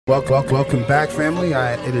Welcome back, family.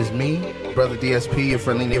 It is me, Brother DSP, your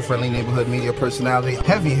friendly neighborhood media personality.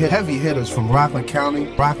 Heavy hitters from Rockland County.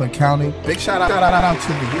 Big shout out to the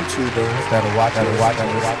YouTubers that are watching.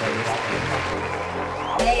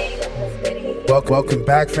 Welcome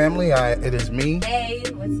back, family. It is me.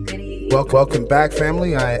 Welcome back,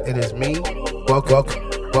 family. It is me. Welcome.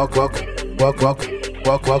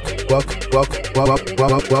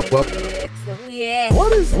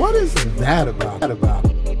 What is that about?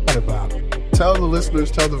 Tell the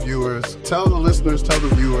listeners, tell the viewers. Of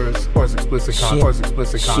course, explicit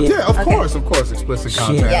content. Yeah, of course, explicit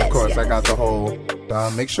content. Yes, of course, yes. I got the whole.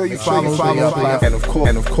 Make sure you follow the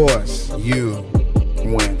and of course, you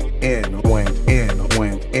went in.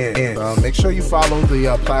 Make sure you follow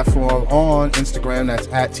the platform on Instagram. That's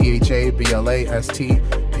at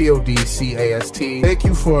THABLASTPODCAST. Thank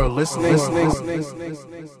you for listening.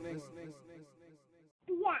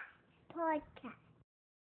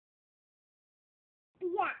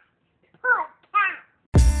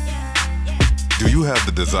 Do you have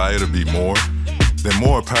the desire to be more? Then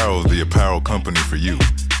More Apparel is the apparel company for you.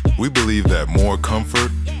 We believe that more comfort,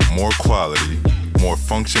 more quality, more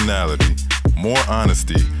functionality, more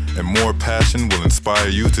honesty, and more passion will inspire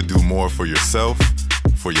you to do more for yourself,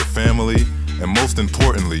 for your family, and most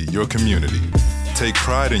importantly, your community. Take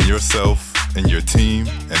pride in yourself, in your team,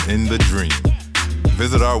 and in the dream.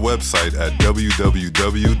 Visit our website at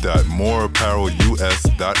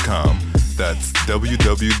www.moreapparelus.com. That's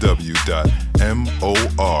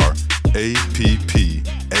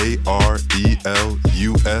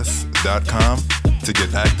www.moreapparelus.com to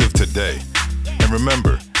get active today. And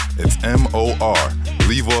remember, it's MOR.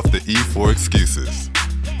 Leave off the E for excuses.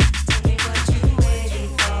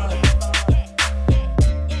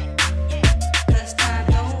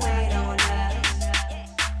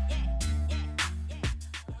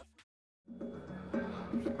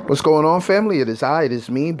 What's going on, family? It is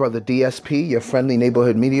me, Brother DSP, your friendly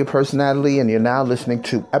neighborhood media personality, and you're now listening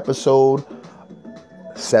to episode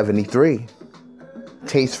 73.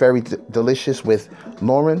 Tastes very delicious with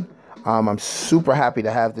Lauren. I'm super happy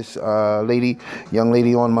to have this young lady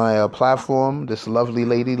on my platform. This lovely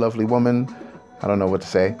woman. I don't know what to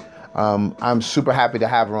say. I'm super happy to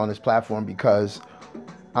have her on this platform because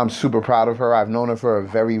I'm super proud of her. I've known her for a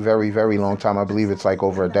very, very, very long time. I believe it's like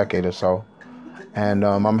over a decade or so. And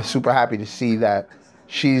I'm super happy to see that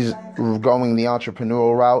she's going the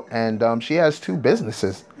entrepreneurial route, and she has two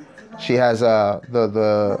businesses. She has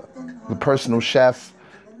the personal chef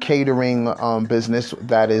catering business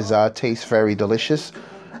that is Tastes Very Delicious.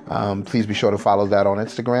 Please be sure to follow that on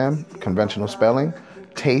Instagram, conventional spelling,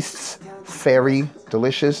 Tastes Very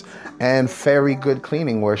Delicious, and Very Good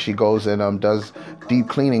Cleaning, where she goes and does deep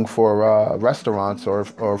cleaning for restaurants or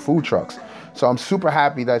food trucks. So I'm super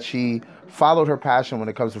happy that she followed her passion when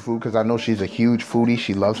it comes to food, because I know she's a huge foodie.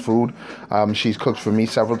 She loves food. She's cooked for me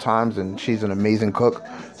several times, and she's an amazing cook.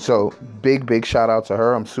 So big shout out to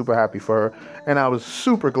her. I'm super happy for her, and I was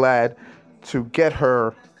super glad to get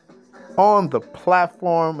her on the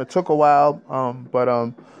platform. It took a while, but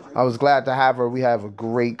I was glad to have her. We have a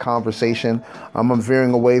great conversation. I'm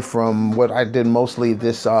veering away from what I did mostly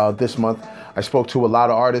this month. I spoke to a lot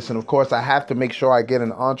of artists, and of course I have to make sure I get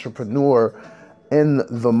an entrepreneur in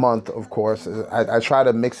the month. Of course, I try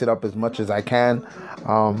to mix it up as much as I can.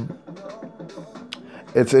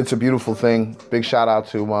 It's a beautiful thing. Big shout out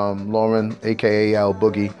to Lauren, aka L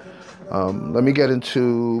Boogie. Let me get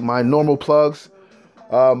into my normal plugs.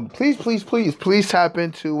 Please tap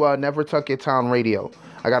into Never Tuck Your Town Radio.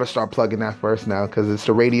 I gotta start plugging that first now, because it's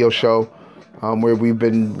the radio show where we've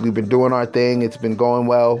been doing our thing. It's been going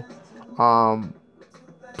well.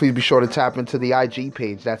 Please be sure to tap into the IG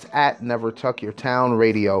page. That's at Never Tuck Your Town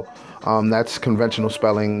Radio. That's conventional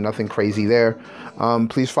spelling, nothing crazy there.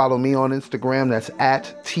 Please follow me on Instagram. That's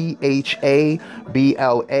at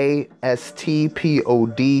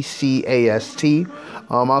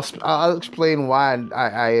THABLASTPODCAST. I'll explain why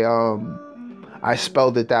I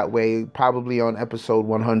spelled it that way, probably on episode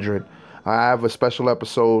 100. I have a special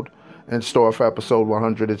episode in store for episode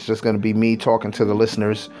 100. It's just going to be me talking to the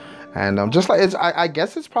listeners. And just like I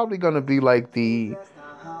guess it's probably gonna be like if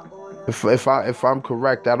I'm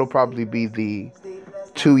correct, that'll probably be the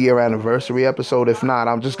 2-year anniversary episode. If not,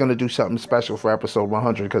 I'm just gonna do something special for episode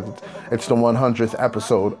 100, because it's the 100th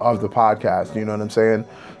episode of the podcast. You know what I'm saying?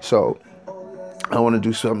 So I want to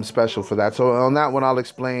do something special for that. So on that one, I'll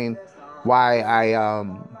explain why I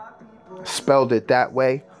spelled it that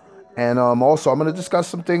way. And also, I'm going to discuss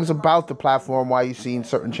some things about the platform, why you've seen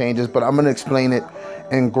certain changes, but I'm going to explain it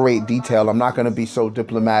in great detail. I'm not going to be so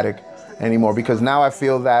diplomatic anymore, because now I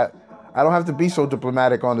feel that I don't have to be so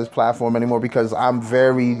diplomatic on this platform anymore because I'm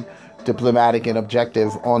very diplomatic and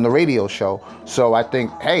objective on the radio show. So I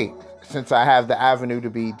think, hey, since I have the avenue to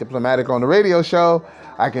be diplomatic on the radio show,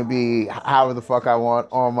 I can be however the fuck I want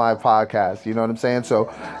on my podcast. You know what I'm saying?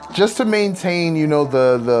 So just to maintain,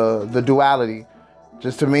 the duality,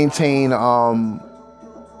 just to maintain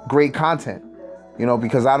great content,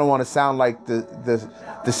 because I don't want to sound like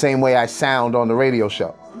the same way I sound on the radio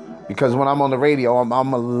show. Because when I'm on the radio, I'm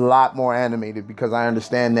a lot more animated because I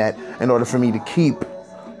understand that in order for me to keep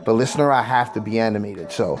the listener, I have to be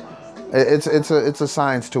animated. So it's a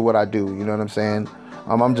science to what I do. You know what I'm saying?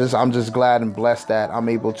 I'm just glad and blessed that I'm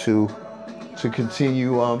able to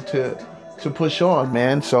continue to push on,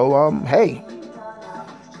 man. So hey,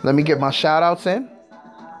 let me get my shout outs in.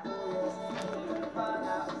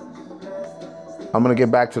 I'm gonna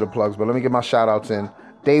get back to the plugs, but let me get my shout outs in.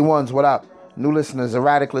 Day ones, what up? New listeners,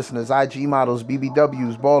 erratic listeners, IG models,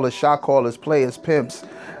 BBWs, ballers, shot callers, players, pimps,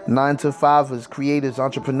 9-to-5ers, creators,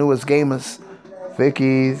 entrepreneurs, gamers,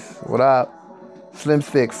 thickies, what up? Slim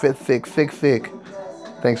thick, fit thick, thick thick.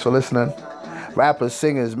 Thanks for listening. Rappers,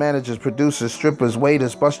 singers, managers, producers, strippers,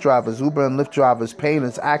 waiters, bus drivers, Uber and Lyft drivers,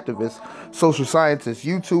 painters, activists, social scientists,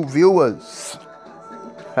 YouTube viewers.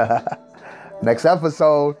 Next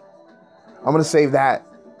episode, I'm gonna save that.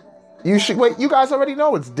 You guys already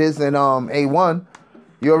know it's Diz and A1.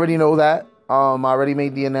 You already know that. I already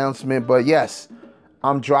made the announcement, but yes,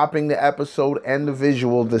 I'm dropping the episode and the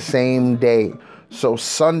visual the same day. So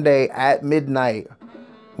Sunday at midnight,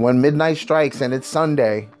 when midnight strikes and it's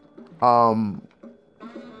Sunday,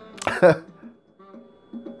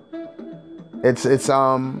 it's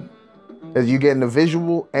you're getting the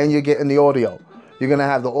visual and you're getting the audio. You're going to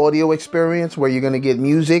have the audio experience where you're going to get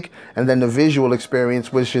music, and then the visual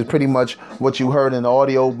experience, which is pretty much what you heard in the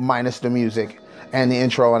audio minus the music and the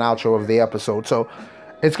intro and outro of the episode. So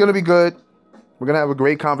it's going to be good. We're going to have a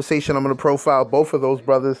great conversation. I'm going to profile both of those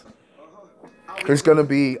brothers. It's going to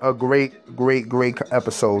be a great, great, great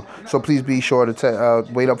episode. So please be sure to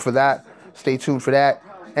wait up for that. Stay tuned for that.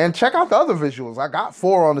 And check out the other visuals. I got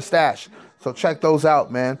 4 on the stash. So check those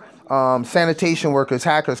out, man. Sanitation workers,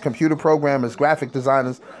 hackers, computer programmers, graphic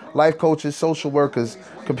designers, life coaches, social workers,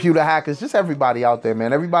 computer hackers, just everybody out there,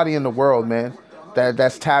 man. Everybody in the world, man,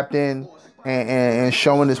 that's tapped in and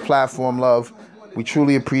showing this platform love. We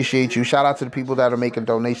truly appreciate you. Shout out to the people that are making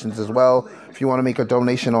donations as well. If you want to make a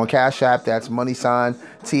donation on Cash App, that's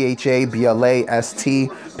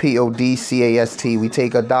 $THABLASTPODCAST. We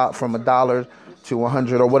take a dot from $1 to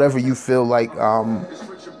 100 or whatever you feel like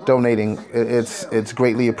donating. It's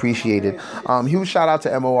greatly appreciated. Huge shout out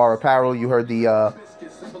to MOR Apparel. You heard the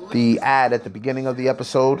ad at the beginning of the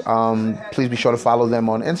episode. Please be sure to follow them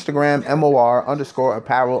on Instagram,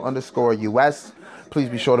 MOR_apparel_US. Please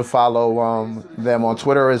be sure to follow them on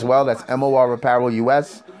Twitter as well. That's MOR Apparel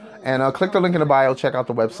US. And click the link in the bio. Check out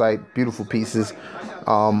the website. Beautiful pieces.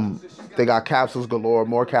 They got capsules galore.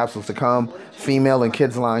 More capsules to come. Female and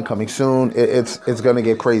kids line coming soon. It's going to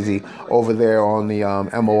get crazy over there on the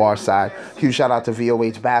MOR side. Huge shout out to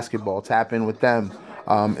VOH Basketball. Tap in with them.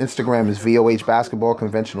 Instagram is VOH Basketball,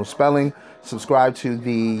 conventional spelling. Subscribe to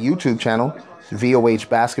the YouTube channel, VOH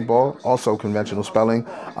Basketball, also conventional spelling.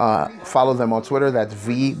 Follow them on Twitter. That's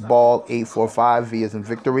VBall845. V as in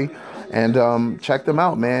victory. And check them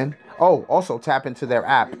out, man. Oh, also tap into their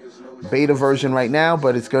app. Beta version right now,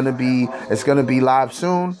 but it's gonna be live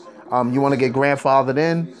soon. You want to get grandfathered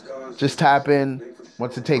in? Just tap in.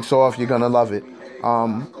 Once it takes off, you're gonna love it.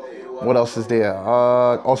 What else is there?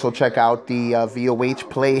 Also check out the VOH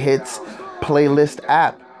Play Hits playlist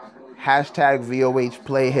app. Hashtag VOH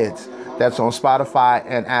Play Hits. That's on Spotify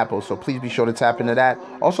and Apple. So please be sure to tap into that.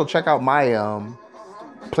 Also check out my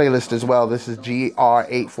playlist as well. This is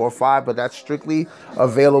GR845, but that's strictly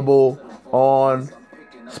available on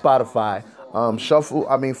Spotify.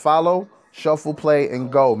 Follow, shuffle, play,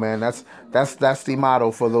 and go, man. That's the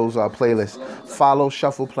motto for those playlists. Follow,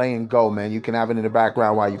 shuffle, play, and go, man. You can have it in the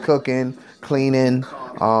background while you're cooking, cleaning,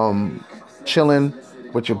 chilling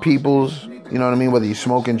with your peoples. You know what I mean? Whether you're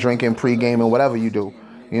smoking, drinking, pre-gaming, whatever you do.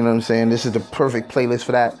 You know what I'm saying? This is the perfect playlist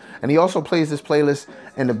for that. And he also plays this playlist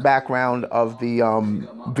in the background of the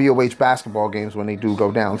VOH basketball games when they do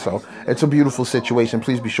go down. So it's a beautiful situation.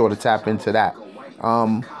 Please be sure to tap into that.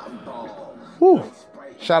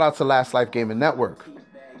 Shout out to Last Life Gaming Network.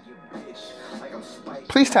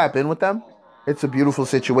 Please tap in with them. It's a beautiful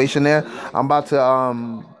situation there. I'm about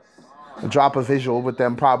to drop a visual with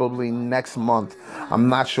them probably next month. I'm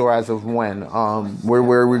not sure as of when.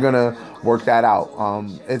 We're gonna work that out.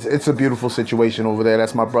 It's a beautiful situation over there.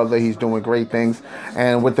 That's my brother. He's doing great things.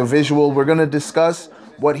 And with the visual, we're gonna discuss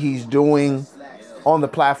what he's doing on the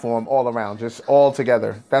platform all around, just all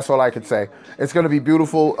together. That's all I could say. It's going to be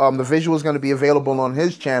beautiful. The visual is going to be available on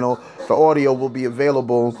his channel. The audio will be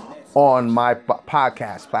available on my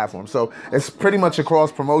podcast platform. So it's pretty much a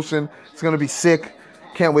cross promotion. It's going to be sick.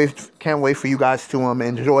 Can't wait for you guys to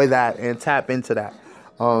enjoy that and tap into that.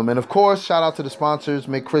 And of course, shout out to the sponsors,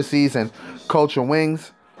 McChrissy's and Culture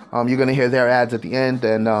Wings. You're going to hear their ads at the end.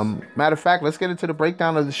 And matter of fact, let's get into the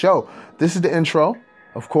breakdown of the show. This is the intro,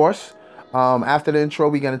 of course. After the intro,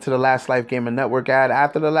 we get into the Last Life Gaming Network ad.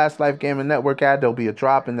 After the Last Life Gaming Network ad, there'll be a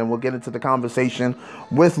drop, and then we'll get into the conversation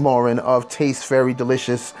with Lauren of Taste Very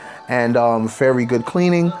Delicious and Very Good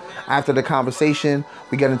Cleaning. After the conversation,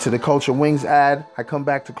 we get into the Culture Wings ad. I come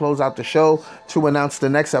back to close out the show to announce the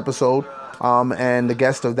next episode and the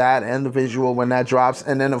guest of that and the visual when that drops.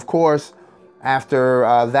 And then, of course, after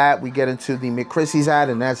that, we get into the McChrissy's ad,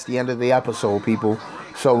 and that's the end of the episode, people.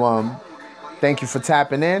 So thank you for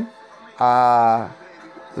tapping in.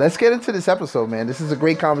 Let's get into this episode, man. This is a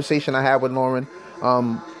great conversation I had with Lauren.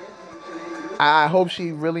 I hope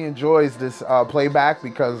she really enjoys this playback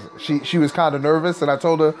because she was kind of nervous, and I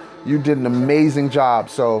told her you did an amazing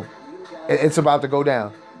job. So it's about to go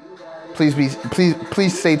down.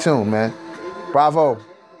 Please stay tuned, man. Bravo.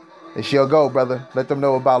 There she'll go, brother. Let them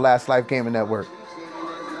know about Last Life Gaming Network.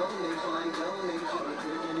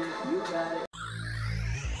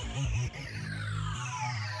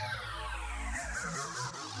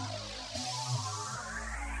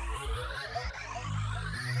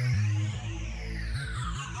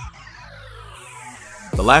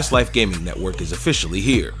 The Last Life Gaming Network is officially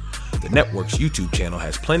here. The network's YouTube channel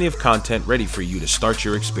has plenty of content ready for you to start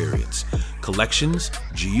your experience. Collections,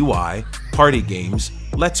 GUI, party games,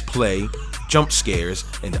 Let's Play, jump scares,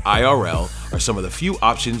 and IRL are some of the few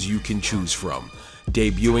options you can choose from.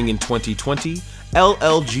 Debuting in 2020,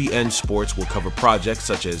 LLGN Sports will cover projects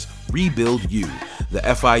such as Rebuild U, the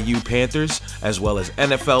FIU Panthers, as well as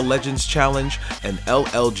NFL Legends Challenge and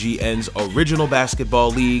LLGN's Original Basketball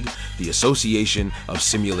League, the Association of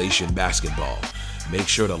Simulation Basketball. Make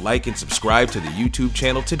sure to like and subscribe to the YouTube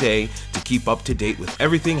channel today to keep up to date with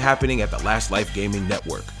everything happening at the Last Life Gaming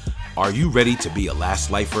Network. Are you ready to be a Last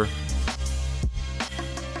Lifer?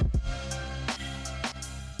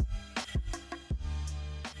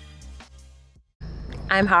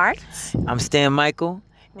 I'm Hart. I'm Stan Michael,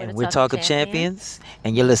 and we're talking champions,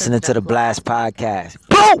 and you're listening to the Blast Podcast.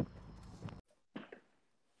 Boom!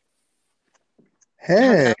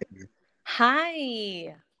 Hey.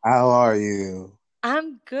 Hi. How are you?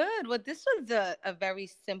 I'm good. Well, this was a very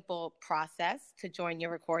simple process to join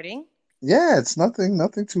your recording. Yeah, it's nothing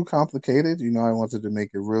too complicated. You know, I wanted to make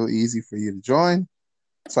it real easy for you to join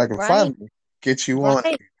so I can finally get you on.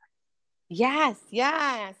 Yes.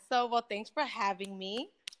 So, well, thanks for having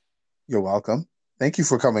me. You're welcome. Thank you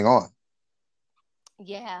for coming on.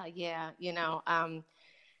 Yeah. You know,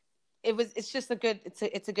 it's just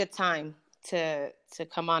it's a good time to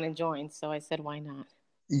come on and join. So I said, why not?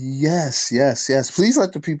 Yes. Please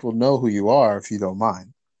let the people know who you are, if you don't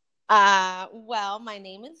mind. Well, my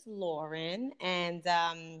name is Lauren, and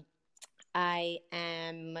I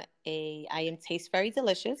am Taste Very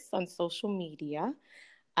Delicious on social media.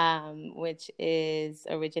 Which is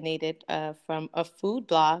originated from a food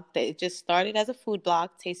blog that it just started as a food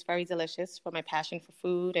blog, Taste Very Delicious, for my passion for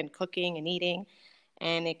food and cooking and eating,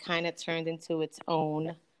 and it kind of turned into its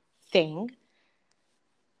own thing.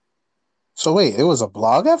 So wait, it was a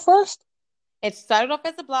blog at first? It started off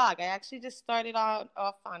as a blog. I actually just started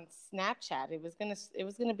off on Snapchat. It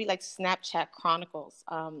was gonna be like Snapchat Chronicles.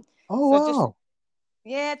 Wow.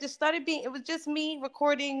 Just started being, it was just me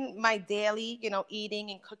recording my daily, eating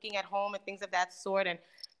and cooking at home and things of that sort. And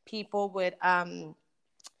people would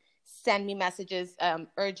send me messages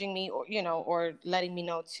urging me or letting me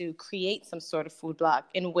know to create some sort of food blog,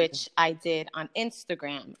 in which I did on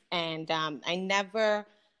Instagram. And I never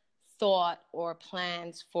thought or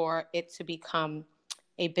planned for it to become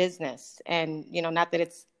a business. And, not that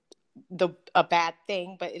it's a bad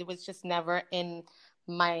thing, but it was just never in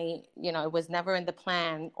it was never in the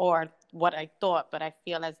plan or what I thought, but I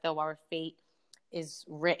feel as though our fate is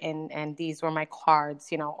written, and these were my cards,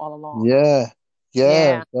 all along.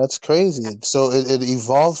 Yeah, that's crazy. So it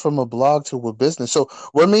evolved from a blog to a business. So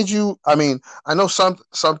what made you, I know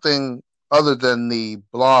something other than the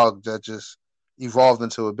blog that just evolved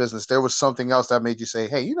into a business. There was something else that made you say,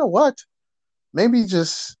 hey, you know what? Maybe I'm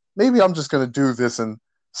just going to do this and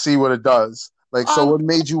see what it does. So what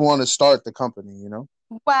made you want to start the company,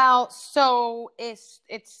 Well, so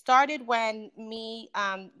it started when me,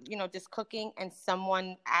 just cooking and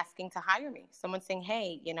someone asking to hire me. Someone saying,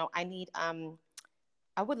 hey, I need,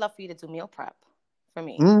 I would love for you to do meal prep for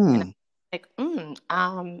me. like,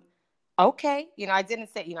 okay. I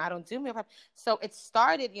didn't say, I don't do meal prep. So it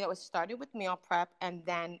started, it started with meal prep. And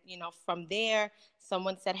then, from there,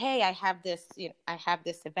 someone said, hey, I have this, I have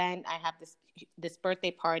this event, I have this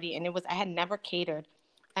birthday party. And I had never catered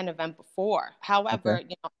an event before. However,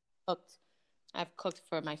 Okay. I've cooked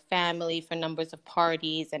for my family for numbers of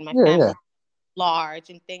parties, and my Yeah, family yeah. large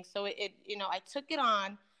and things. So I took it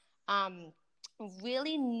on,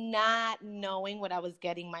 really not knowing what I was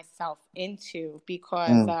getting myself into,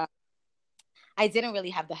 because I didn't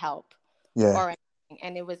really have the help Yeah. or anything.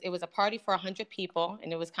 And it was a party for 100 people,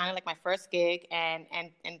 and it was kind of like my first gig. And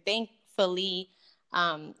thankfully,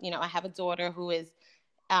 I have a daughter who is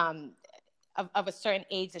of a certain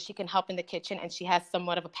age that she can help in the kitchen, and she has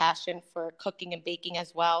somewhat of a passion for cooking and baking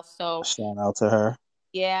as well. So Shout out to her.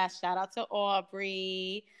 yeah, shout out to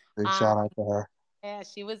Aubrey. Big Um, shout out to her. yeah,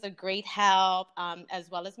 she was a great help,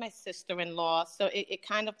 as well as my sister-in-law. So it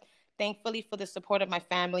kind of, thankfully for the support of my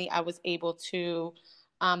family, I was able to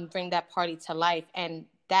bring that party to life. And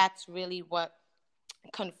that's really what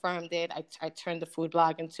confirmed it. I turned the food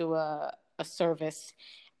blog into a service.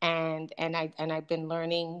 And I've been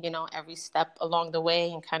learning, every step along the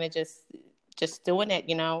way, and kind of just doing it.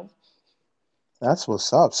 That's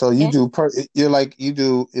what's up. So Yeah. you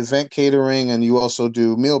do event catering, and you also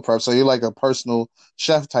do meal prep. So you're like a personal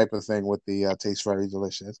chef type of thing with the Taste Very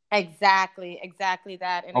Delicious. Exactly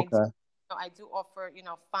that. And Okay. I do offer,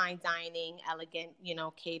 fine dining, elegant,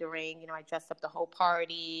 catering. I dress up the whole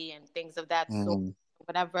party and things of that sort. Mm,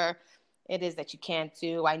 Whatever it is that you can't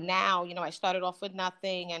do. I now, I started off with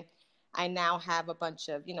nothing, and I now have a bunch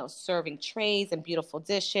of, serving trays and beautiful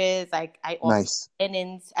dishes. I offer nice.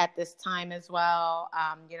 linens at this time as well,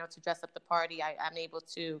 to dress up the party. I'm able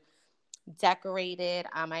to decorate it.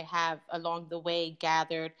 I have along the way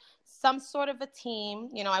gathered some sort of a team.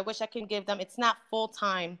 I wish I can give them, it's not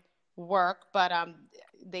full-time work, but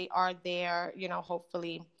they are there,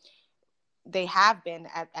 hopefully they have been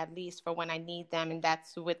at least for when I need them. And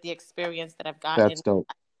that's with the experience that I've That's gotten. dope.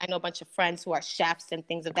 I know a bunch of friends who are chefs and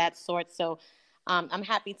things of that sort. So I'm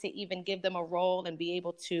happy to even give them a role and be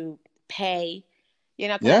able to pay,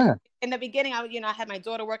 because Yeah. in the beginning, I had my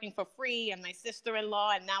daughter working for free and my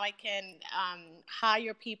sister-in-law, and now I can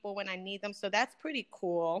hire people when I need them. So that's pretty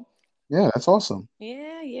cool. Yeah, that's awesome.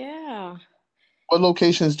 Yeah, yeah. What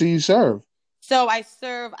locations do you serve? So I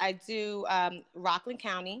do Rockland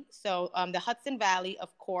County. So the Hudson Valley,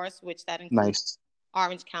 of course, which that includes Nice.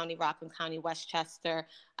 Orange County, Rockland County, Westchester.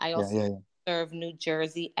 I Yeah, also yeah, yeah. serve New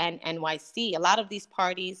Jersey and NYC. A lot of these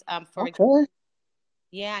parties, Okay.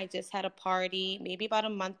 yeah, I just had a party maybe about a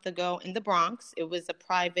month ago in the Bronx. It was a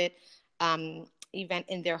private event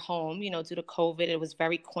in their home, due to COVID. It was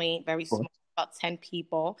very quaint, very Cool. small, about 10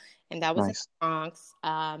 people. And that was in Nice. the Bronx.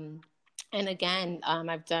 And again,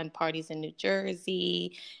 I've done parties in New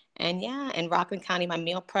Jersey. And yeah, in Rockland County, my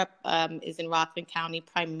meal prep is in Rockland County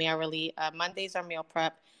primarily. Mondays are meal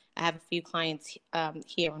prep. I have a few clients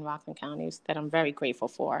here in Rockland County that I'm very grateful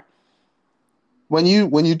for. When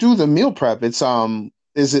you do the meal prep, it's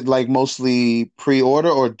is it like mostly pre-order,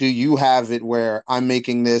 or do you have it where I'm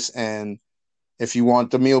making this, and if you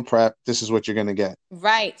want the meal prep, this is what you're gonna get?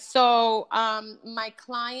 Right. So my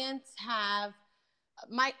clients have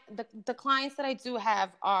the clients that I do have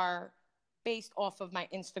are based off of my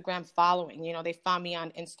Instagram following. They found me on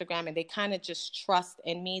Instagram, and they kind of just trust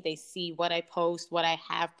in me. They see what I post, what I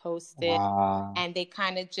have posted, Wow. and they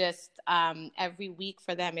kind of just every week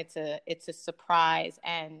for them it's a surprise,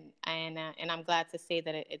 and I'm glad to say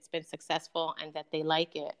that it's been successful and that they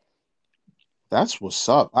like it. That's what's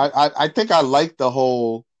up. I think I like the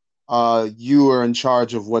whole you are in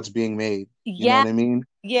charge of what's being made. You know Yeah, what I mean?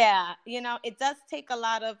 yeah. It does take a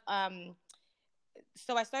lot of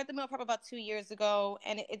so I started the meal prep about 2 years ago,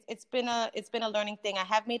 and it's been a learning thing. I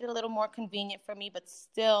have made it a little more convenient for me, but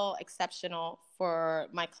still exceptional for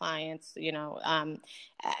my clients.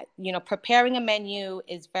 Preparing a menu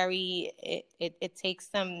is it takes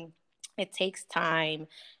time,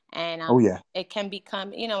 and Oh yeah. it can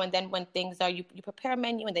become, and then when things are, you prepare a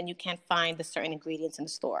menu and then you can't find the certain ingredients in the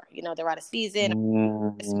store. They're out of season,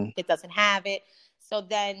 Mm, it doesn't have it. So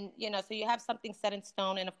then, so you have something set in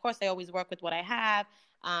stone. And of course, I always work with what I have.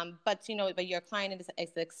 But your client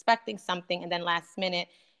is expecting something, and then last minute,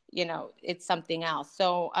 it's something else.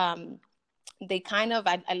 So they kind of,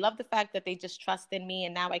 I love the fact that they just trust in me.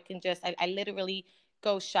 And now I can I literally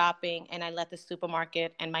go shopping, and I let the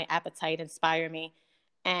supermarket and my appetite inspire me.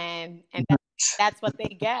 And that's what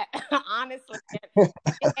they get, honestly.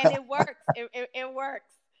 And it works. It works.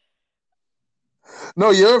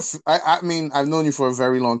 no, I mean, I've known you for a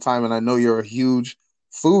very long time, and I know you're a huge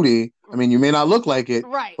foodie. I mean, you may not look like it,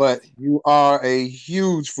 Right. but you are a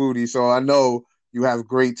huge foodie. So I know you have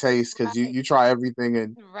great taste because you try everything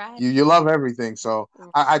and you love everything. So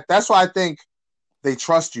I that's why I think they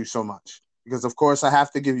trust you so much because, of course, I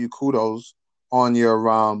have to give you kudos on your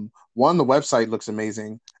one. The website looks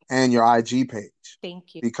amazing and your IG page.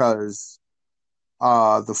 Thank you. Because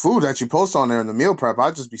the food that you post on there in the meal prep,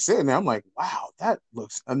 I'd just be sitting there. I'm like, wow, that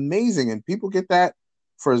looks amazing, and people get that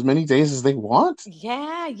for as many days as they want.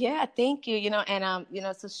 Yeah, thank you.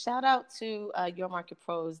 So shout out to Your Market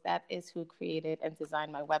Pros. That is who created and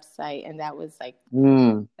designed my website, and that was like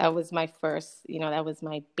that was my first. That was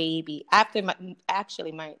my baby. After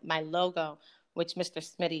my logo, which Mr.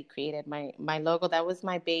 Smitty created, my logo. That was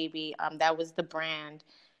my baby. That was the brand.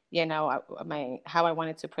 How I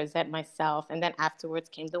wanted to present myself, and then afterwards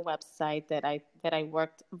came the website that I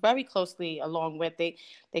worked very closely along with. They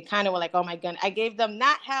kind of were like, oh my god, I gave them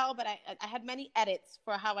not hell, but I had many edits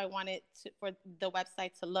for how I wanted for the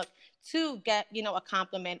website to look to get a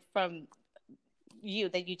compliment from you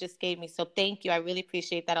that you just gave me. So thank you, I really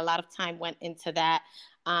appreciate that. A lot of time went into that.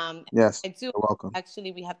 Yes, I do. You're welcome.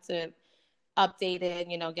 Actually, we have to update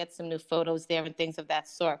it, get some new photos there and things of that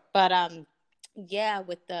sort. But yeah,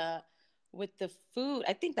 with the food,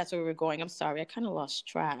 I think that's where we were going. I'm sorry, I kind of lost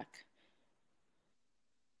track.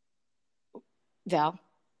 Val?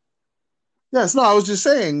 Yes, no, I was just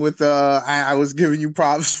saying with I was giving you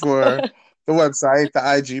props for the website,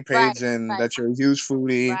 the IG page, and that you're a huge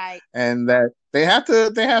foodie, and that they have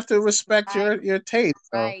to respect your taste.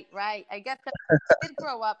 So. Right. I guess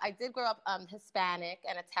I did grow up Hispanic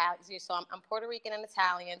and Italian, so I'm Puerto Rican and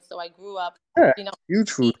Italian. So I grew up,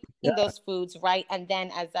 huge food. Eating those foods, right? And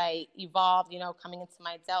then as I evolved, coming into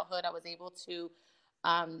my adulthood, I was able to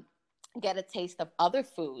get a taste of other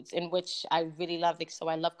foods in which I really love. So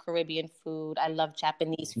I love Caribbean food, I love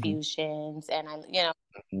Japanese fusions, and I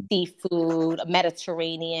seafood,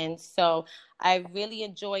 Mediterranean. So I really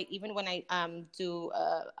enjoy, even when I do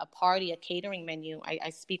a party, a catering menu, I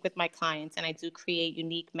speak with my clients and I do create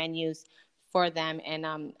unique menus for them, and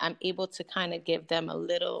I'm able to kind of give them a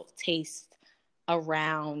little taste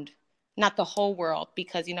around, not the whole world,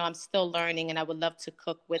 because I'm still learning and I would love to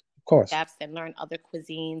cook with chefs and learn other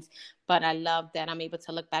cuisines, but I love that I'm able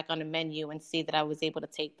to look back on the menu and see that I was able to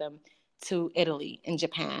take them to Italy and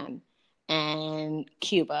Japan and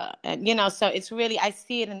Cuba, and so it's really, I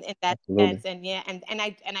see it in that sense, and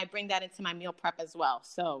I bring that into my meal prep as well.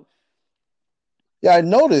 So yeah, I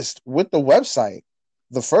noticed with the website,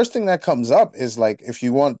 the first thing that comes up is like, if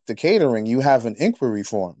you want the catering, you have an inquiry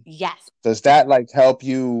form. Yes. Does that help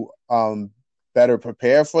you better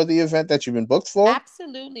prepare for the event that you've been booked for?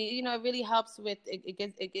 Absolutely. It really helps with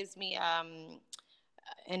it gives me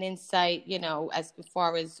an insight, as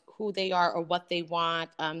far as who they are or what they want,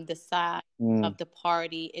 the size of the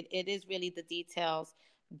party. It is really the details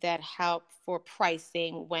that help for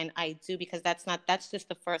pricing when I do, because that's just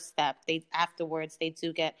the first step. Afterwards they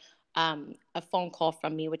do get a phone call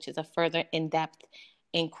from me, which is a further in-depth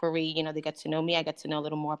inquiry. They get to know me, I get to know a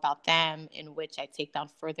little more about them, in which I take down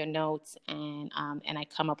further notes, and I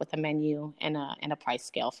come up with a menu and a price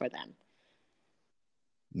scale for them.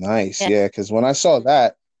 Nice. Yeah, because when I saw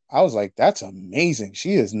that, I was like, that's amazing.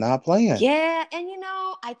 She is not playing. Yeah, and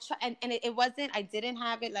I try, and it wasn't, I didn't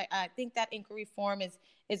have it, like, I think that inquiry form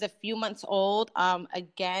is a few months old.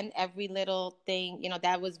 Again, every little thing,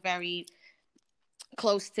 that was very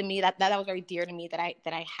close to me, that was very dear to me, that I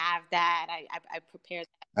have that. I prepared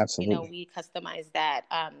that. Absolutely. We customized that.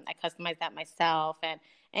 I customized that myself,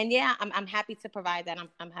 and yeah, I'm happy to provide that.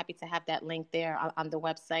 I'm happy to have that link there on the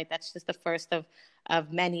website. That's just the first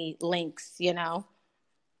of many links,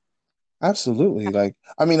 Absolutely. Like,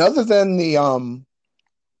 I mean, other than the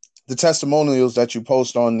testimonials that you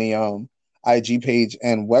post on the IG page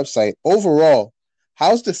and website, overall,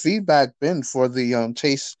 how's the feedback been for the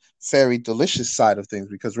Taste Fairy Delicious side of things?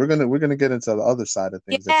 Because we're gonna get into the other side of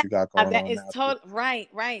things that you got going that on is now.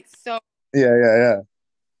 Right. So yeah.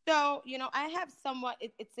 So I have somewhat.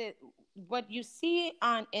 What you see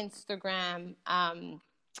on Instagram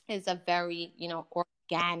is a very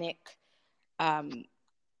organic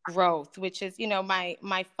growth, which is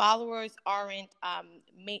my followers aren't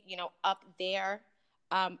up there.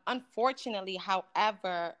 Unfortunately,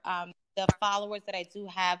 however, the followers that I do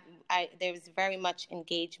have, there's very much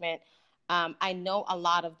engagement. I know a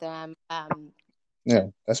lot of them. Yeah,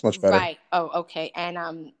 that's much better. Right. Oh, okay. And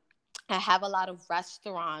I have a lot of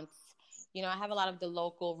restaurants. I have a lot of the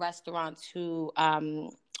local restaurants who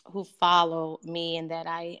follow me and that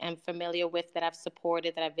I am familiar with, that I've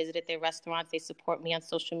supported, that I visited their restaurants. They support me on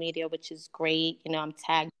social media, which is great. I'm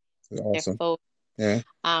tagged awesome. their photos Yeah.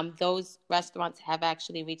 Those restaurants have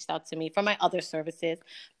actually reached out to me for my other services.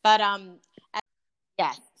 But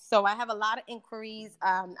yes, so I have a lot of inquiries.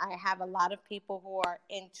 I have a lot of people who are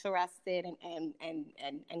interested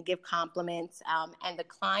and give compliments. And the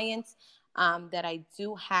clients that I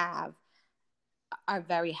do have are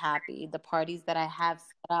very happy. The parties that I have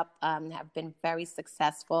set up have been very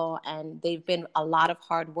successful, and they've been a lot of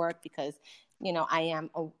hard work because,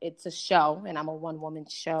 it's a show, and I'm a one-woman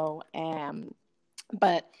show.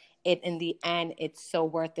 But in the end, it's so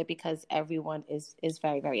worth it because everyone is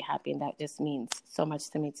very, very happy, and that just means so much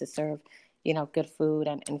to me to serve, good food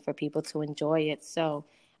and for people to enjoy it. So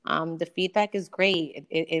the feedback is great.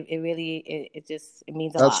 It really it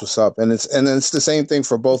means a That's lot. what's up. And it's the same thing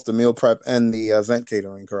for both the meal prep and the event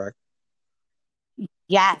catering, correct?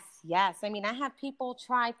 Yes, yes. I mean, I have people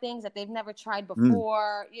try things that they've never tried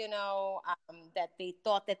before, that they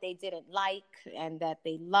thought that they didn't like and that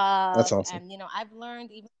they That's love. awesome. And, I've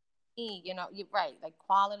learned even me, you're right, like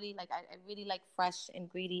quality, like I really like fresh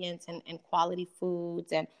ingredients and quality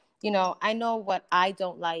foods. And, I know what I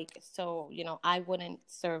don't like. So, I wouldn't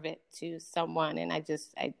serve it to someone. And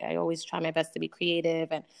I always try my best to be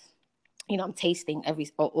creative. And, I'm tasting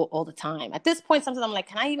all the time. At this point, sometimes I'm like,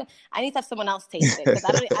 I need to have someone else taste it because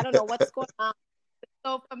I don't know what's going on.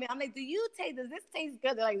 So for me, I'm like, does this taste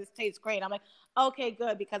good? They're like, this tastes great. I'm like, okay,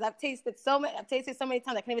 good, because I've tasted so many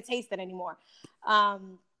times I can't even taste it anymore.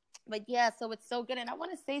 But yeah, so it's so good. And I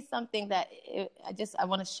want to say something I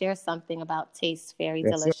want to share something about Taste Very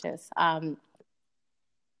Delicious.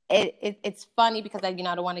 It's funny because I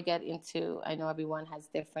don't want to get into, I know everyone has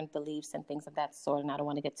different beliefs and things of that sort, and I don't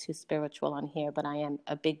want to get too spiritual on here, but I am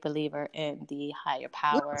a big believer in the higher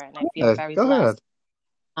power, and I feel very blessed.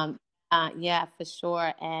 Yeah, for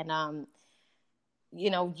sure. And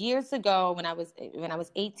years ago when I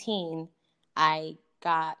was 18, I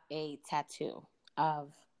got a tattoo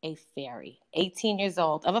of a fairy. 18 years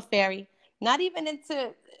old, of a fairy, not even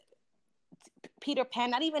into Peter Pan,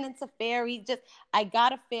 not even into fairy. Just I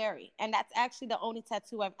got a fairy, and that's actually the only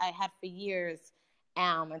tattoo I had for years,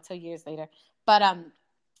 until years later. But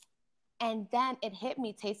and then it hit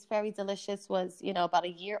me. Taste Very Delicious was about a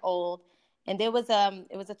year old, and it was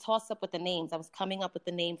a toss up with the names. I was coming up with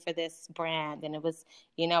the name for this brand, and it was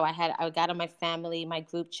I got on my family, my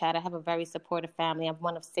group chat. I have a very supportive family. I'm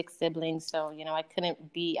one of 6 siblings, so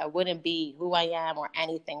I wouldn't be who I am or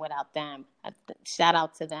anything without them. Shout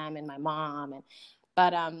out to them and my mom.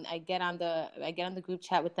 But I get on the group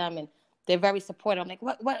chat with them, and they're very supportive. I'm like,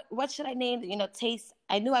 what should I name? Taste.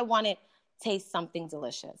 I knew I wanted Taste Something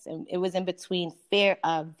Delicious, and it was in between very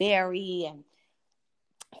and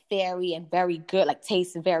fairy and very good, like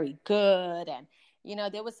Taste Very Good. And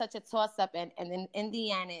there was such a toss up, and in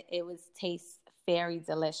the end it was Taste Very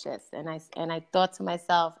Delicious. And I thought to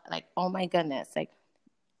myself, like, oh my goodness, like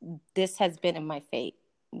this has been in my fate.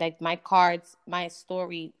 Like my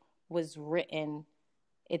story was written.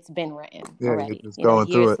 It's been written already. Just going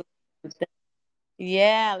through it.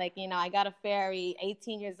 Yeah, like, I got a fairy,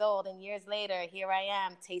 18 years old, and years later, here I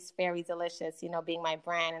am, Taste Very Delicious, being my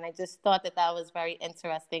brand. And I just thought that was very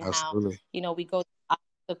interesting. Absolutely. How, we go through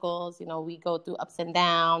obstacles, we go through ups and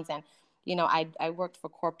downs. And, I worked for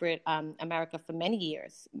corporate America for many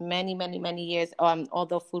years, many, many, many years.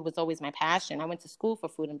 Although food was always my passion. I went to school for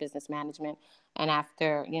food and business management. And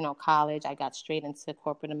after, college, I got straight into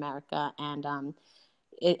corporate America. And,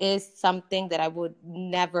 it is something that I would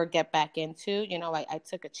never get back into. I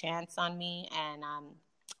took a chance on me, and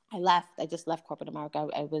I left. I just left corporate America.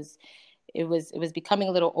 It was becoming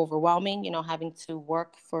a little overwhelming, having to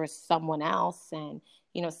work for someone else and,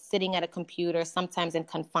 sitting at a computer, sometimes in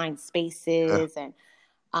confined spaces. And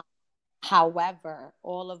however,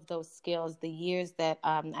 all of those skills, the years that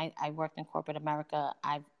I worked in corporate America,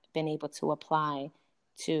 I've been able to apply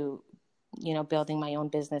to building my own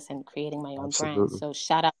business and creating my own brand. So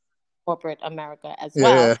shout out to corporate America as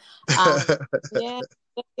well. Yeah,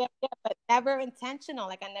 but never intentional.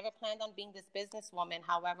 Like I never planned on being this businesswoman.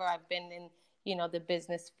 However, I've been in, the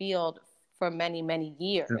business field for many, many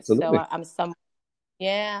years. Absolutely. So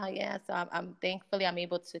yeah. So I'm thankfully I'm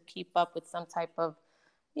able to keep up with some type of,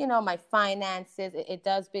 my finances. It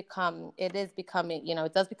does become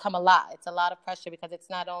a lot. It's a lot of pressure because it's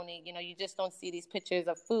not only, you just don't see these pictures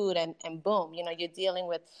of food and boom, you're dealing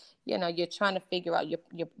with, you're trying to figure out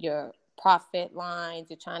your profit lines.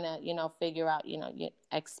 You're trying to, figure out, your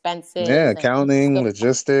expenses. Yeah, accounting,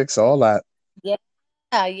 logistics, all that. Yeah.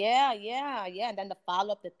 And then the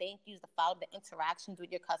follow-up, the thank yous, the follow-up, the interactions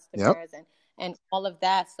with your customers and all of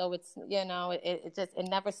that. So it's, it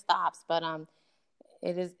never stops. But,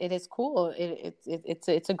 it is cool.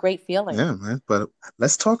 It's a great feeling. Yeah, man. But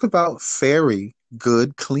let's talk about very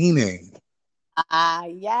good cleaning.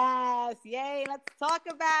 Yes. Yay, let's talk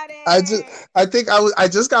about I just, it. I think I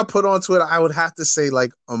just got put onto it. I would have to say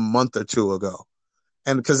like a month or two ago,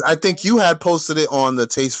 and because I think you had posted it on the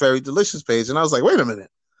Taste Very Delicious page, and I was like, wait a minute,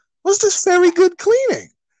 what's this very good cleaning?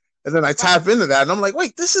 And then I tap into that, and I'm like,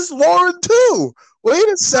 wait, this is Lauren too. Wait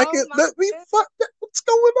a second, let me fuck that. What's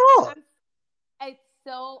going on? It's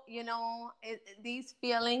so, these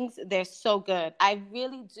feelings, they're so good. I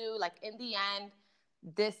really do. Like, in the end,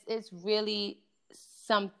 this is really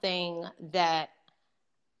something that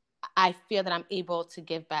I feel that I'm able to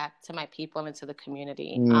give back to my people and to the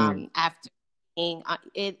community. After being,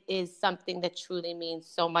 it is something that truly means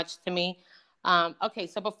so much to me. Okay,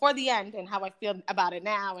 so before the end and how I feel about it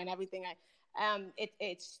now and everything,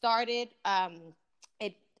 it started.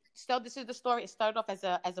 So this is the story. It started off as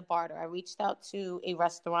a barter. I reached out to a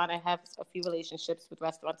restaurant. I have a few relationships with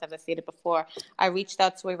restaurants, as I stated before. I reached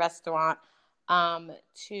out to a restaurant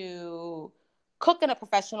to cook in a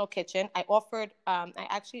professional kitchen. I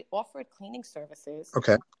actually offered cleaning services.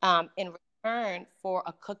 Okay. In return for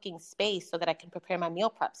a cooking space so that I can prepare my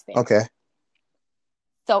meal preps there. Okay.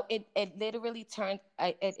 So it literally turned.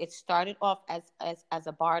 It started off as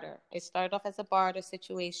a barter. It started off as a barter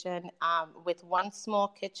situation with one small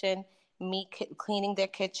kitchen, me cleaning their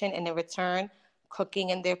kitchen, and in return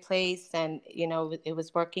cooking in their place, and it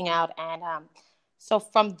was working out. And so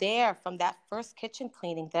from that first kitchen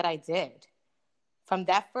cleaning that I did,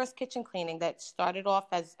 that started off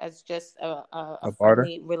as just a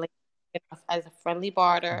friendly relationship, as a friendly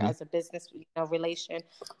barter, as a business relation.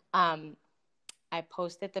 I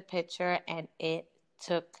posted the picture and it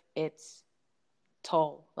took its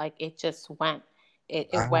toll. Like, it just went. It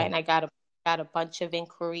went. I got a bunch of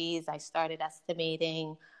inquiries. I started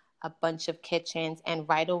estimating a bunch of kitchens, and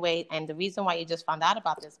right away. And the reason why you just found out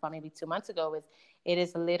about this about maybe 2 months ago is it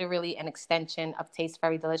is literally an extension of Taste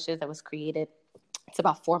Very Delicious that was created. It's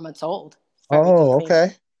about 4 months old. Oh,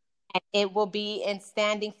 okay. And it will be in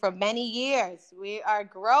standing for many years. We are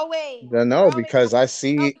growing. Because I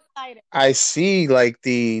see like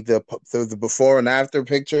the before and after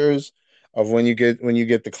pictures of when you get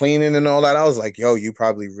the cleaning and all that. I was like, yo, you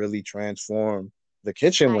probably really transform the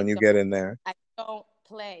kitchen when you get in there. I don't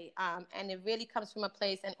play. And it really comes from a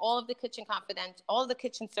place, and all of the kitchen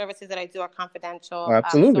services that I do are confidential.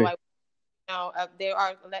 Absolutely. So there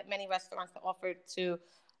are many restaurants that offer to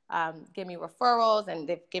give me referrals, and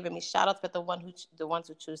they've given me shout outs, but the ones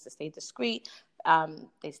who choose to stay discreet,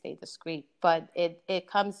 they stay discreet. But it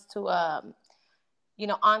comes to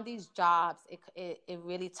on these jobs, it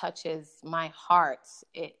really touches my heart.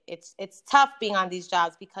 It's tough being on these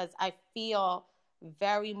jobs because I feel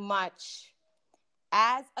very much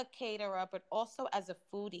as a caterer, but also as a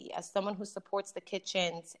foodie, as someone who supports the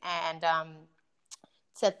kitchens, and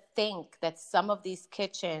to think that some of these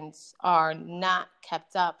kitchens are not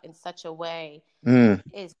kept up in such a way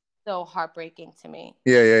is so heartbreaking to me.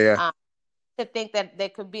 Yeah. To think that there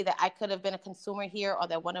could be that I could have been a consumer here, or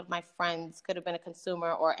that one of my friends could have been a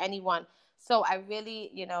consumer, or anyone. So I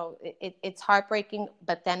really, it's heartbreaking,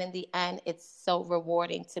 but then in the end, it's so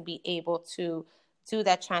rewarding to be able to do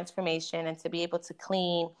that transformation and to be able to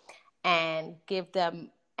clean and give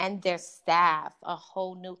them and their staff a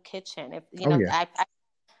whole new kitchen.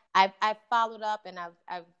 I've followed up, and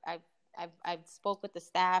I've spoke with the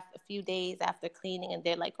staff a few days after cleaning, and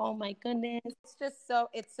they're like, "Oh my goodness, it's just so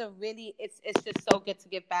good to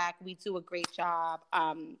give back. We do a great job."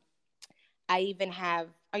 I even have.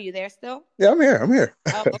 Are you there still? Yeah, I'm here.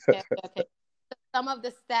 Oh, okay. Some of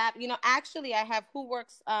the staff, actually, I have who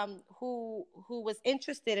was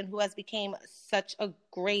interested and who has became such a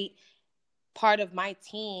great part of my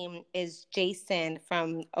team is Jason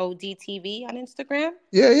from ODTV on Instagram.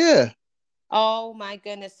 Yeah. Oh my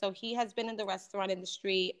goodness. So he has been in the restaurant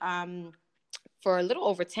industry for a little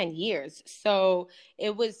over 10 years. So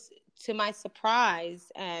it was to my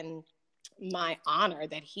surprise and my honor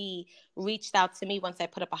that he reached out to me once I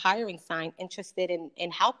put up a hiring sign, interested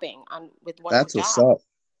in helping with one of the jobs. That's what's up.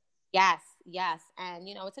 Yes. And,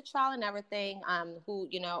 it's a trial and everything.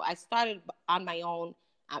 I started on my own,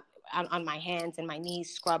 on my hands and my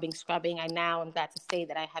knees, scrubbing. I'm glad to say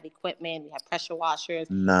that I have equipment. We have pressure washers.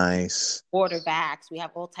 Nice. Water vacs. We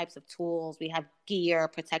have all types of tools. We have gear,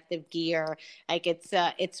 protective gear. Like it's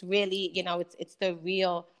really, it's the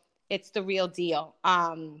real deal.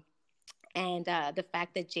 And the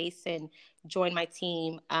fact that Jason joined my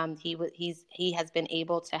team, he has been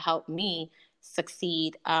able to help me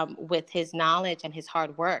succeed with his knowledge and his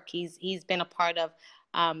hard work. He's been a part of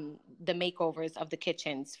the makeovers of the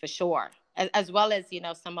kitchens for sure. as well as,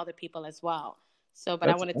 some other people as well. So, but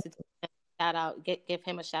I wanted to shout out, give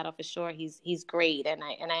him a shout out for sure. He's great, and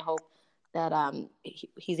I hope that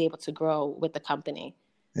he's able to grow with the company.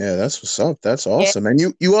 Yeah, that's what's up. That's awesome. And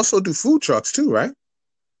you also do food trucks too, right?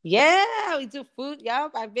 Yeah, we do food.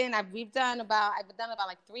 Yep, I've done about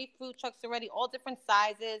like 3 food trucks already, all different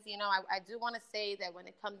sizes. I do want to say that when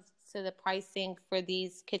it comes to the pricing for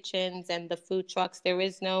these kitchens and the food trucks, there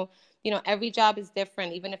is no, every job is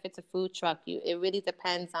different. Even if it's a food truck, it really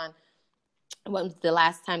depends on when was the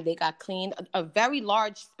last time they got cleaned. A very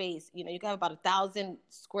large space, you can have about 1,000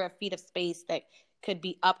 square feet of space that could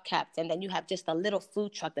be upkept, and then you have just a little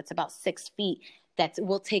food truck that's about 6 feet that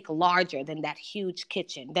will take larger than that huge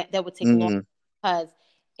kitchen. That would take longer, because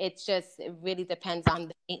it really depends on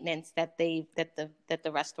the maintenance that the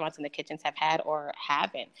restaurants and the kitchens have had or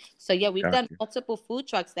haven't. So yeah, we've done multiple food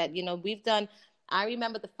trucks that we've done. I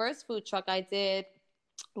remember the first food truck I did.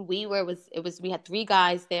 We had 3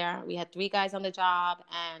 guys there. We had 3 guys on the job,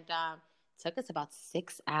 and it took us about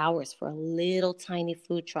 6 hours for a little tiny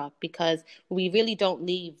food truck, because we really don't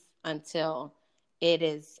leave until it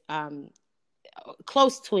is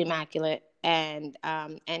close to immaculate, and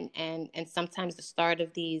sometimes the start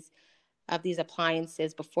of these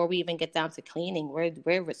appliances, before we even get down to cleaning,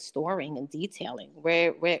 we're restoring and detailing.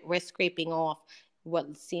 We're scraping off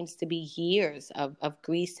what seems to be years of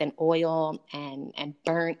grease and oil and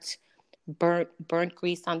burnt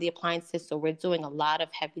grease on the appliances. So we're doing a lot of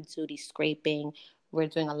heavy duty scraping. We're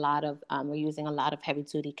doing a lot of we're using a lot of heavy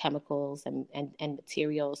duty chemicals and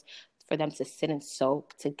materials for them to sit and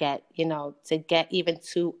soak, to get even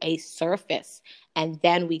to a surface, and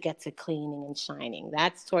then we get to cleaning and shining.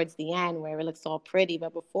 That's towards the end where it looks all pretty,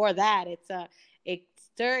 but before that, it's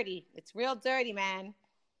dirty. It's real dirty, man.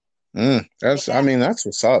 That's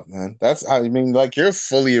what's up, man. Like, you're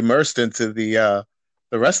fully immersed into the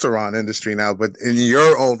restaurant industry now, but in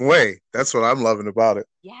your own way. That's what I'm loving about it.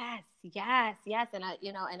 Yes. And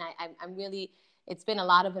I'm really, it's been a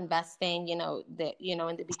lot of investing, in the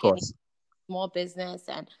beginning, small business,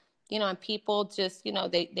 and people just, you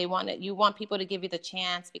want people to give you the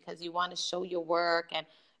chance, because you want to show your work. And,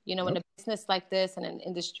 in a business like this, and an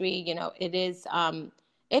industry, it is,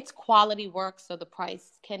 it's quality work, so the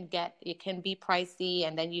price can be pricey,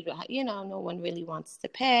 and then no one really wants to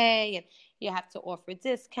pay, and you have to offer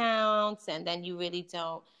discounts, and then you really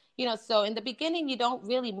don't, so in the beginning you don't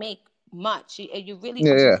really make much. You really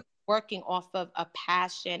working off of a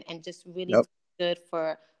passion, and just really good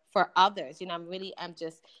for others.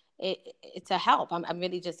 It's a help. I'm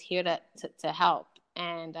really just here to help,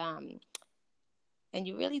 and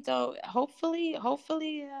you really don't. Hopefully,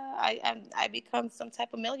 I become some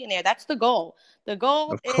type of millionaire. That's the goal. The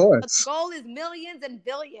goal is millions and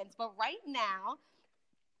billions. But right now,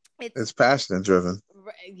 it's passion driven.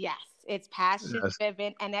 Yes, it's passion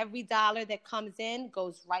driven, and every dollar that comes in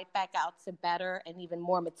goes right back out to better and even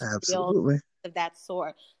more material of that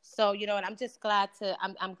sort. So and I'm just glad to.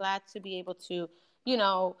 I'm glad to be able to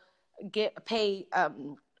pay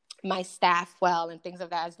my staff well and things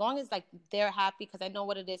of that, as long as they're happy, because I know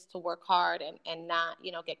what it is to work hard and not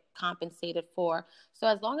get compensated for. So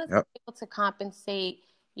as long as I'm able to compensate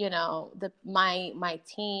my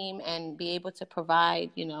team, and be able to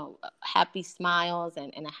provide happy smiles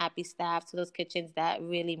and a happy staff to those kitchens, that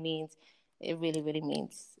really means a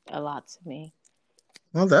lot to me.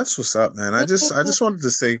 Well, that's what's up, man. I just wanted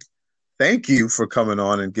to say thank you for coming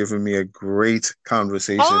on and giving me a great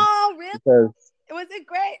conversation. Oh, really? Because was it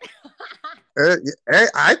great?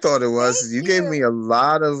 I thought it was. You gave me a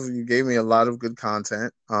lot of good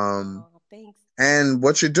content. Thanks. And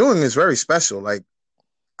what you're doing is very special. Like,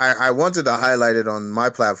 I wanted to highlight it on my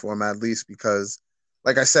platform, at least, because,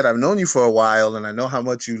 like I said, I've known you for a while, and I know how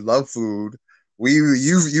much you love food.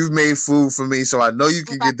 You've made food for me, so I know you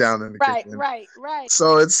can get down in the kitchen. Right.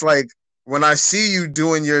 So it's like, when I see you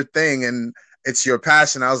doing your thing and it's your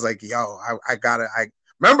passion, I was like, yo, I gotta.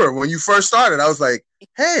 Remember when you first started, I was like,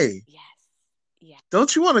 hey,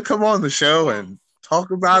 don't you want to come on the show and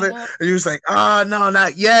talk about it? And you was like, no,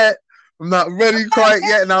 not yet. I'm not ready quite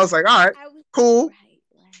yet. And I was like, all right, cool.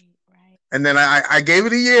 Right. And then I gave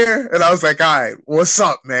it a year, and I was like, all right, what's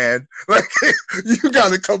up, man? Like, you got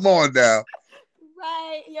to come on now.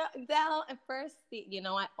 Right. Yeah. And first,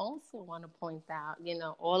 I also want to point out,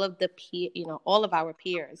 all of all of our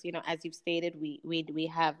peers, as you've stated,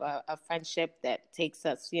 we have a friendship that takes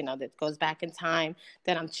us, that goes back in time,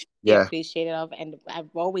 that I'm truly appreciative of. And I've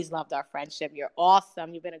always loved our friendship. You're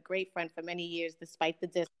awesome. You've been a great friend for many years, despite the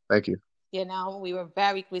distance. Thank you.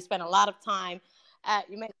 We spent a lot of time at,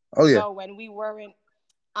 when we weren't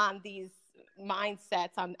on these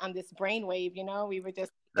mindsets, on this brainwave, we were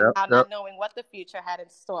just Yep. not knowing what the future had in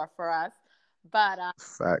store for us. But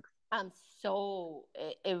Fact. I'm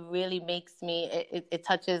it really makes me, it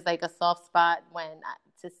touches like a soft spot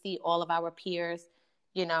to see all of our peers,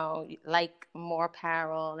 like More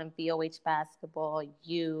Apparel and VOH Basketball,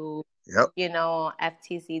 Yep.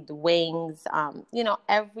 FTC, the Wings, and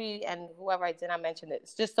whoever I did not mention it.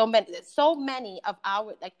 It's just so many of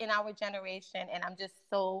our, like in our generation. And I'm just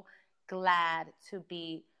so glad to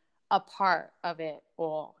be a part of it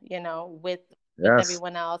all, with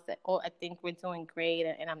everyone else. I think we're doing great,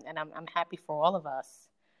 and I'm happy for all of us.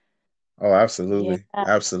 Oh, absolutely. Yeah.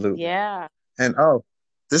 Absolutely. Yeah. And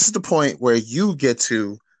this is the point where you get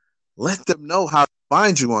to let them know how to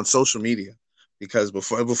find you on social media. Because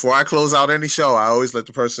before I close out any show, I always let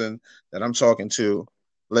the person that I'm talking to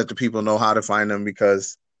let the people know how to find them,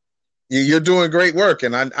 because you're doing great work.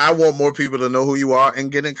 And I want more people to know who you are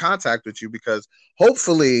and get in contact with you, because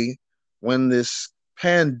hopefully when this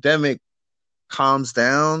pandemic calms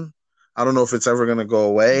down, I don't know if it's ever going to go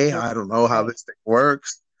away. I don't know how this thing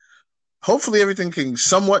works. Hopefully everything can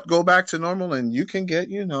somewhat go back to normal, and you can get,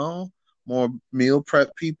 more meal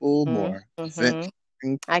prep people, more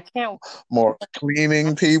I can't. More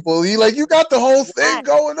cleaning people. You got the whole thing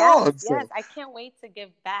going on. Yes, I can't wait to give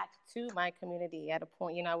back to my community at a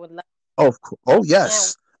point. I would love. Oh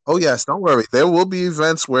yes. Don't worry. There will be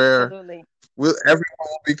events where everyone will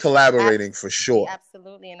be collaborating for sure.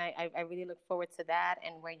 Absolutely, and I really look forward to that.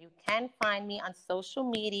 And where you can find me on social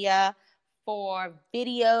media for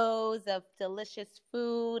videos of delicious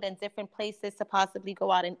food and different places to possibly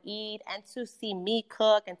go out and eat, and to see me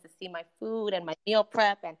cook, and to see my food and my meal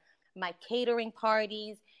prep and my catering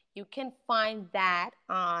parties. You can find that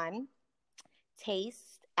on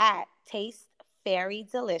Taste Fairy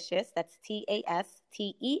Delicious. That's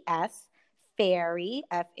TASTES Fairy FAIRY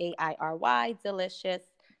Delicious.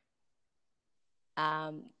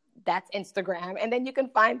 That's Instagram. And then you can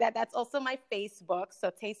find that's also my Facebook.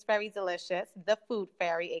 So Taste Fairy Delicious, The Food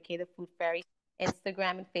Fairy, aka The Food Fairy,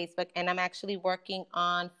 Instagram and Facebook. And I'm actually working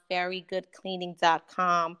on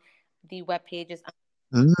fairygoodcleaning.com. The webpage is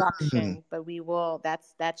under construction, but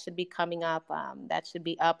that should be coming up. That should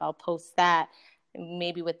be up. I'll post that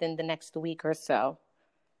maybe within the next week or so.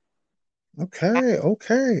 Okay.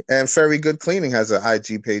 And Fairy Good Cleaning has an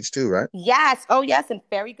IG page too, right? Yes. Oh, yes. And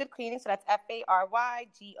Fairy Good Cleaning. So that's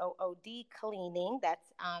FARYGOOD Cleaning.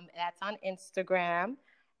 That's on Instagram.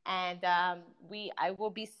 And I will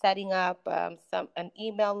be setting up an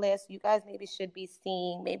email list. You guys maybe should be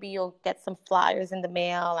seeing. Maybe you'll get some flyers in the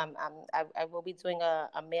mail. I will be doing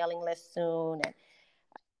a mailing list soon. And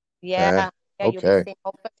yeah. Okay. You'll be seeing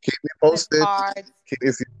keep me posted. If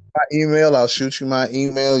you need my email, I'll shoot you my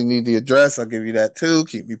email. You need the address, I'll give you that too.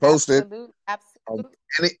 Keep me posted.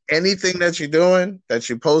 Absolutely. Anything that you're doing, that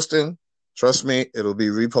you're posting, trust me, it'll be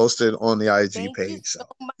reposted on the IG page. Thank you so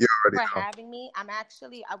much for having me. I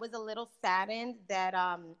was a little saddened that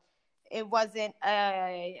it wasn't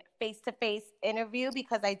a face-to-face interview,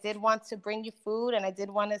 because I did want to bring you food and I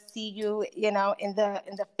did want to see you, in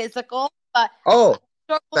the physical. But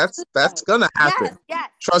that's gonna happen. Yes,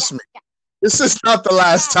 trust me. Yes. This is not the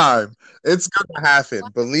last time. It's gonna happen.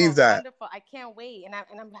 Wonderful, believe that. Wonderful. I can't wait. And I'm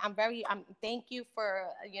thank you for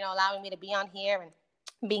allowing me to be on here and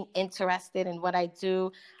being interested in what I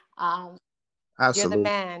do. Absolutely.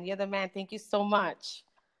 You're the man. Thank you so much.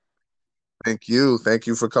 Thank you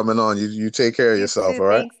for coming on. You take care of yourself. Too. All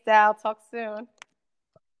right. Thanks, Dal. Talk soon.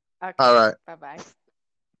 Okay. All right. Bye-bye.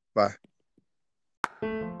 Bye.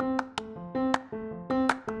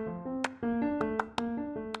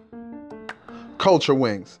 Culture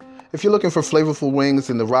Wings. If you're looking for flavorful wings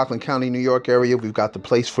in the Rockland County, New York area, we've got the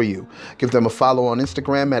place for you. Give them a follow on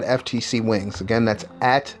Instagram at FTC Wings. Again, that's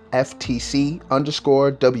at FTC_WINGZ.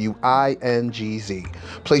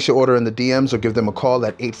 Place your order in the DMs or give them a call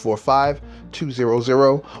at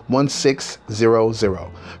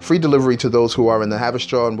 845-200-1600. Free delivery to those who are in the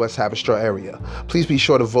Haverstraw and West Haverstraw area. Please be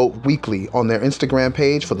sure to vote weekly on their Instagram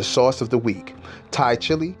page for the sauce of the week. Thai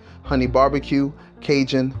chili, honey barbecue,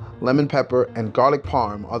 Cajun, lemon pepper, and garlic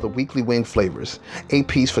parm are the weekly wing flavors.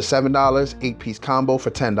 8-piece for $7, 8-piece combo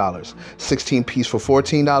for $10, 16-piece for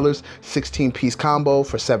 $14, 16-piece combo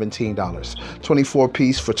for $17,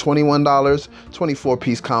 24-piece for $21,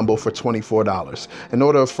 24-piece combo for $24. An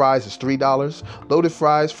order of fries is $3, loaded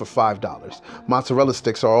fries for $5. Mozzarella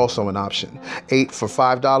sticks are also an option. 8 for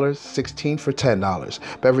 $5, 16 for $10.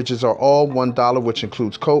 Beverages are all $1, which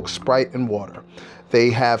includes Coke, Sprite, and water. They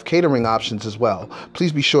have catering options as well.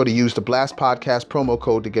 Please be sure to use the Blast Podcast promo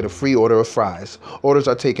code to get a free order of fries. Orders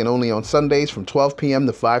are taken only on Sundays from 12 p.m.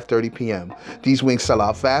 to 5:30 p.m. These wings sell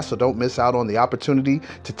out fast, so don't miss out on the opportunity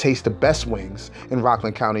to taste the best wings in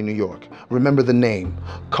Rockland County, New York. Remember the name,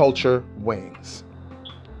 Culture Wings.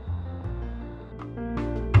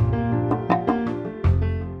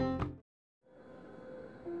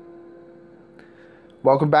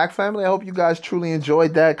 Welcome back, family. I hope you guys truly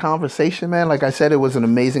enjoyed that conversation, man. Like I said, it was an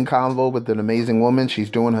amazing convo with an amazing woman. She's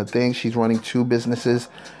doing her thing. She's running 2 businesses.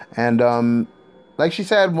 And like she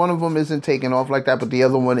said, one of them isn't taking off like that, but the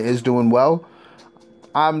other one is doing well.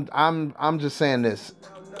 I'm just saying this.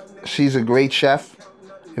 She's a great chef.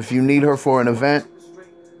 If you need her for an event,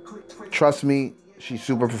 trust me, she's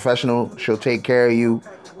super professional. She'll take care of you.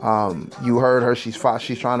 You heard her. She's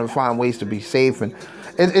trying to find ways to be safe, and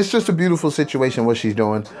it's just a beautiful situation what she's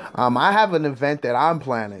doing. I have an event that I'm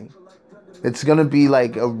planning. It's gonna be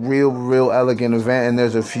like a real elegant event, and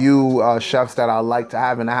there's a few chefs that I like to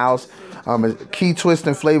have in the house. Key Twist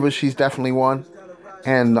and Flavor, she's definitely one,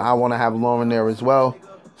 and I want to have Lauren there as well.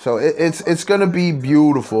 So it's gonna be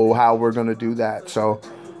beautiful how we're gonna do that. So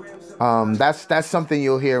that's something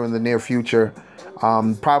you'll hear in the near future.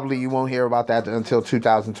 Probably you won't hear about that until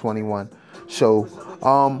 2021. So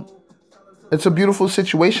it's a beautiful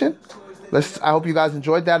situation. I hope you guys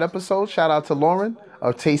enjoyed that episode. Shout out to Lauren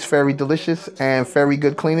of Taste Very Delicious and Very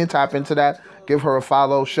Good Cleaning. Tap into that. Give her a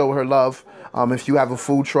follow. Show her love. If you have a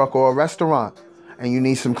food truck or a restaurant and you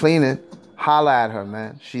need some cleaning, holla at her,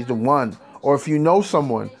 man. She's the one. Or if you know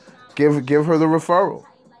someone, give her the referral,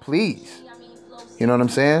 please. You know what I'm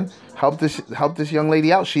saying? Help this young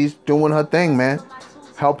lady out. She's doing her thing, man.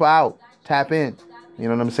 Help her out. Tap in. You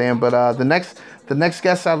know what I'm saying? But the next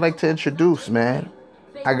guest I'd like to introduce, man,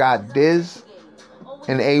 I got Diz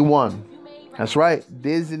and A1. That's right.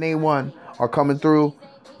 Diz and A1 are coming through.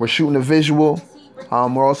 We're shooting a visual.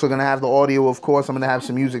 We're also going to have the audio, of course. I'm going to have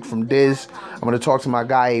some music from Diz. I'm going to talk to my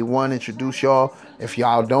guy A1, introduce y'all. If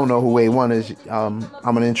y'all don't know who A1 is, I'm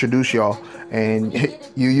going to introduce y'all. And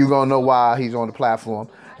you going to know why he's on the platform.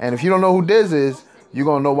 And if you don't know who Diz is, you're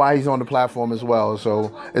going to know why he's on the platform as well.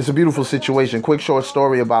 So it's a beautiful situation. Quick short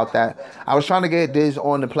story about that. I was trying to get Diz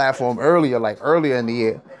on the platform earlier in the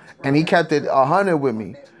year. And he kept it 100 with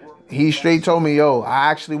me. He straight told me, yo, I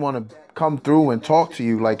actually want to come through and talk to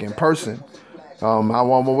you like in person. I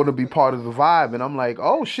want to be part of the vibe. And I'm like,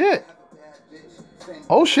 oh shit.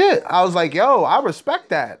 I was like, yo, I respect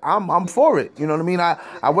that. I'm for it. You know what I mean?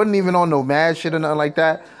 I wasn't even on no mad shit or nothing like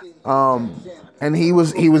that. And he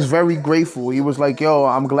was very grateful. He was like, yo,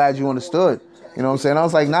 I'm glad you understood. You know what I'm saying? I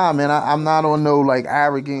was like, nah, man, I'm not on no like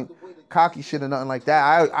arrogant, cocky shit or nothing like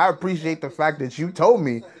that. I appreciate the fact that you told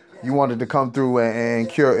me you wanted to come through and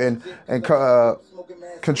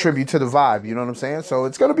contribute to the vibe. You know what I'm saying? So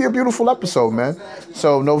it's gonna be a beautiful episode, man.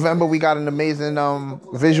 So November, we got an amazing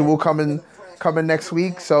visual coming next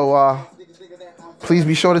week. So please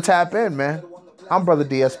be sure to tap in, man. I'm Brother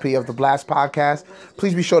DSP of the Blast Podcast.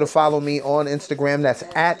 Please be sure to follow me on Instagram. That's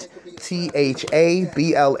at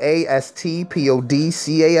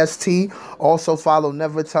THABLASTPODCAST. Also follow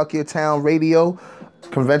Never Tuck Your Town Radio.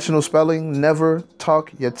 Conventional spelling, Never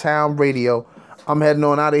Tuck Your Town Radio. I'm heading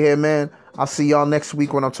on out of here, man. I'll see y'all next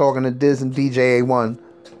week when I'm talking to Diz and DJ A1.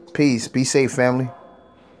 Peace. Be safe, family.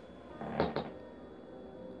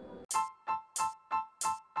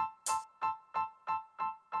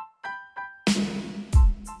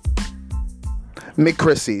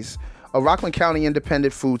 McChrissy's, a Rockland County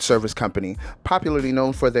independent food service company, popularly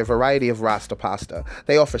known for their variety of Rasta pasta.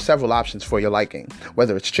 They offer several options for your liking,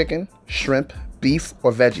 whether it's chicken, shrimp, beef,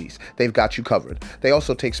 or veggies. They've got you covered. They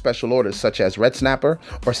also take special orders such as red snapper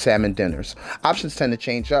or salmon dinners. Options tend to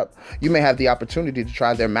change up. You may have the opportunity to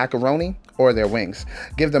try their macaroni or their wings.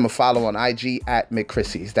 Give them a follow on IG at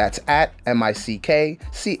McChrissy's. That's at MICKCHRISSIS.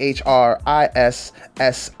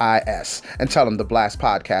 And tell them the Blast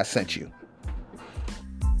Podcast sent you.